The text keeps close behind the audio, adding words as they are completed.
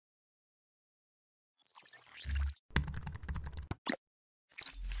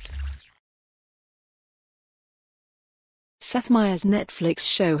Seth Meyers Netflix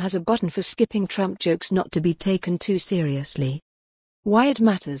show has a button for skipping Trump jokes not to be taken too seriously. Why it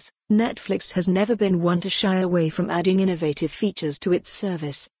matters: Netflix has never been one to shy away from adding innovative features to its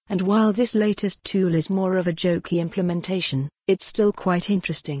service, and while this latest tool is more of a jokey implementation, it's still quite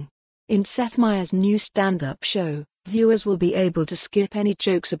interesting. In Seth Meyers' new stand-up show, viewers will be able to skip any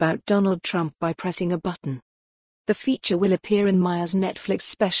jokes about Donald Trump by pressing a button. The feature will appear in Meyers' Netflix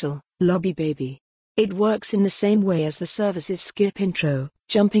special, Lobby Baby. It works in the same way as the service's skip intro,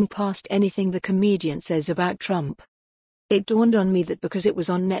 jumping past anything the comedian says about Trump. It dawned on me that because it was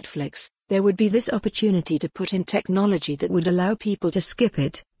on Netflix, there would be this opportunity to put in technology that would allow people to skip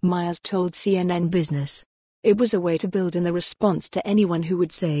it, Meyers told CNN Business. It was a way to build in the response to anyone who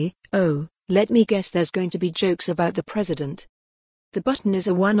would say, "Oh, let me guess, there's going to be jokes about the president." The button is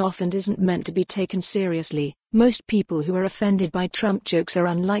a one-off and isn't meant to be taken seriously. Most people who are offended by Trump jokes are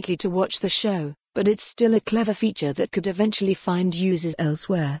unlikely to watch the show, but it's still a clever feature that could eventually find users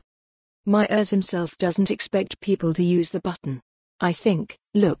elsewhere. Meyers himself doesn't expect people to use the button. "I think,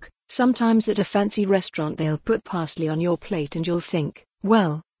 look, sometimes at a fancy restaurant they'll put parsley on your plate and you'll think,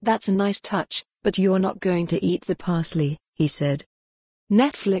 well, that's a nice touch, but you're not going to eat the parsley," he said.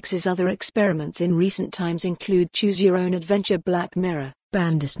 Netflix's other experiments in recent times include Choose Your Own Adventure, Black Mirror,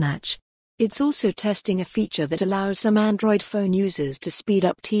 Bandersnatch. It's also testing a feature that allows some Android phone users to speed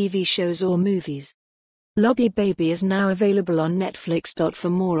up TV shows or movies. Lobby Baby is now available on Netflix. For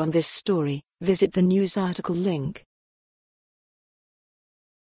more on this story, visit the news article link.